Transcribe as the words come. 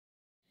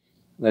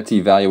Let's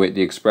evaluate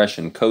the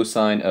expression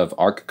cosine of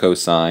arc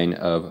cosine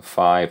of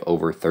 5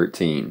 over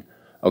 13.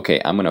 Okay,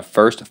 I'm going to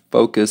first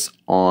focus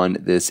on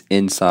this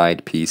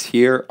inside piece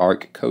here,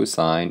 arc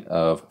cosine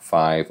of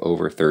 5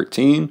 over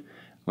 13. I'm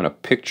going to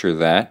picture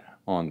that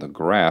on the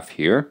graph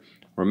here.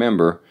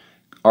 Remember,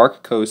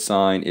 arc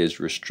cosine is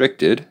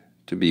restricted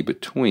to be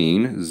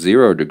between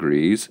 0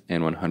 degrees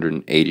and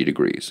 180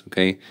 degrees.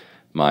 Okay,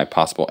 my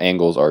possible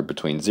angles are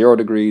between 0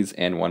 degrees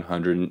and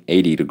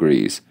 180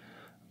 degrees.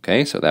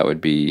 Okay, so that would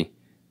be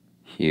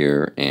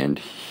here and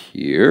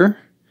here.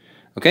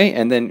 Okay,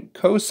 and then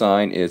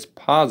cosine is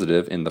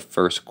positive in the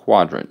first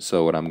quadrant.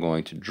 So what I'm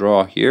going to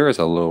draw here is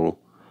a little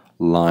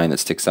line that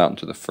sticks out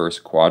into the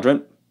first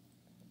quadrant.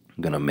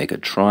 I'm going to make a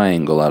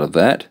triangle out of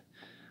that.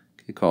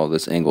 You call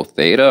this angle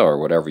theta or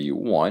whatever you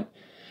want.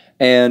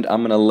 And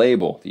I'm going to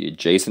label the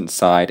adjacent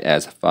side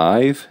as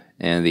 5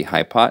 and the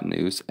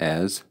hypotenuse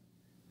as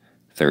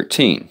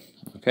 13.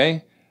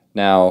 Okay,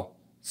 now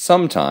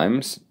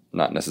sometimes,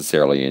 not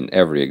necessarily in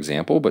every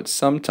example, but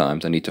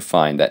sometimes I need to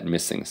find that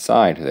missing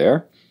side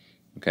there.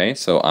 Okay,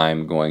 so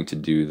I'm going to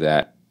do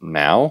that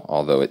now,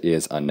 although it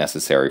is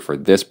unnecessary for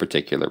this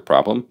particular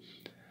problem.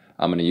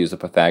 I'm going to use the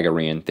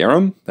Pythagorean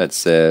theorem that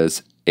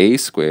says a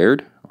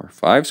squared, or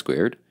 5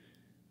 squared,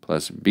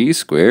 plus b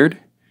squared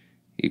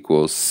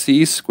equals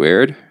c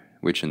squared,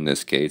 which in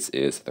this case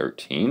is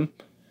 13.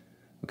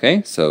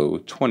 Okay, so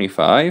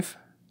 25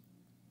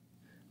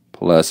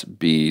 plus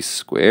b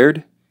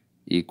squared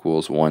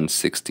equals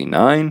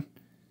 169.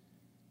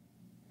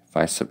 If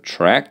I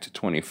subtract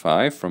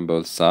 25 from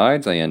both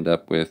sides, I end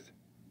up with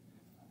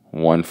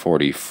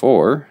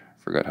 144.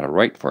 Forgot how to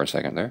write for a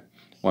second there.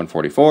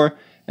 144.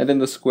 And then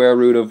the square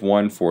root of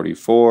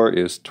 144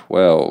 is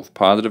 12.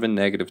 Positive and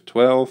negative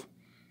 12.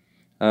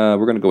 We're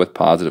going to go with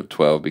positive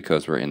 12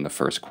 because we're in the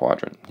first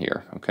quadrant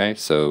here. Okay,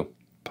 so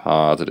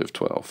positive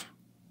 12.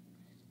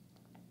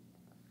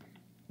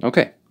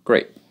 Okay,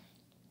 great.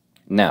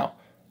 Now,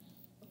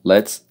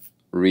 let's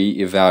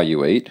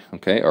reevaluate,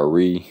 okay, or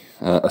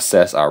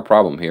reassess our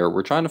problem here.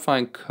 We're trying to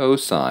find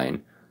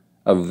cosine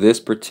of this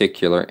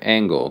particular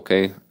angle,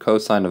 okay,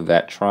 cosine of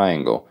that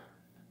triangle.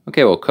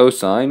 Okay, well,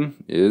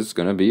 cosine is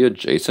going to be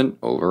adjacent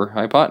over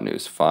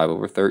hypotenuse, 5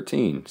 over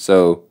 13.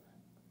 So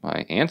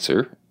my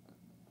answer,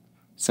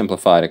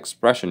 simplified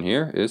expression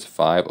here, is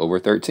 5 over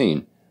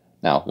 13.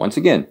 Now, once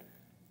again,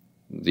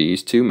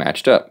 these two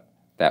matched up.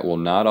 That will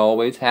not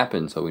always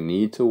happen, so we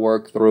need to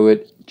work through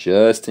it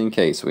just in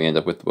case we end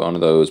up with one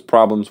of those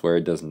problems where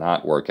it does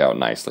not work out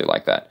nicely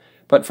like that.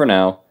 But for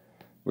now,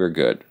 we're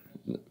good.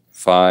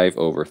 5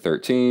 over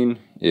 13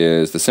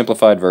 is the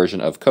simplified version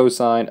of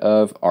cosine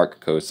of arc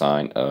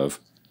cosine of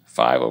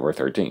 5 over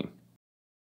 13.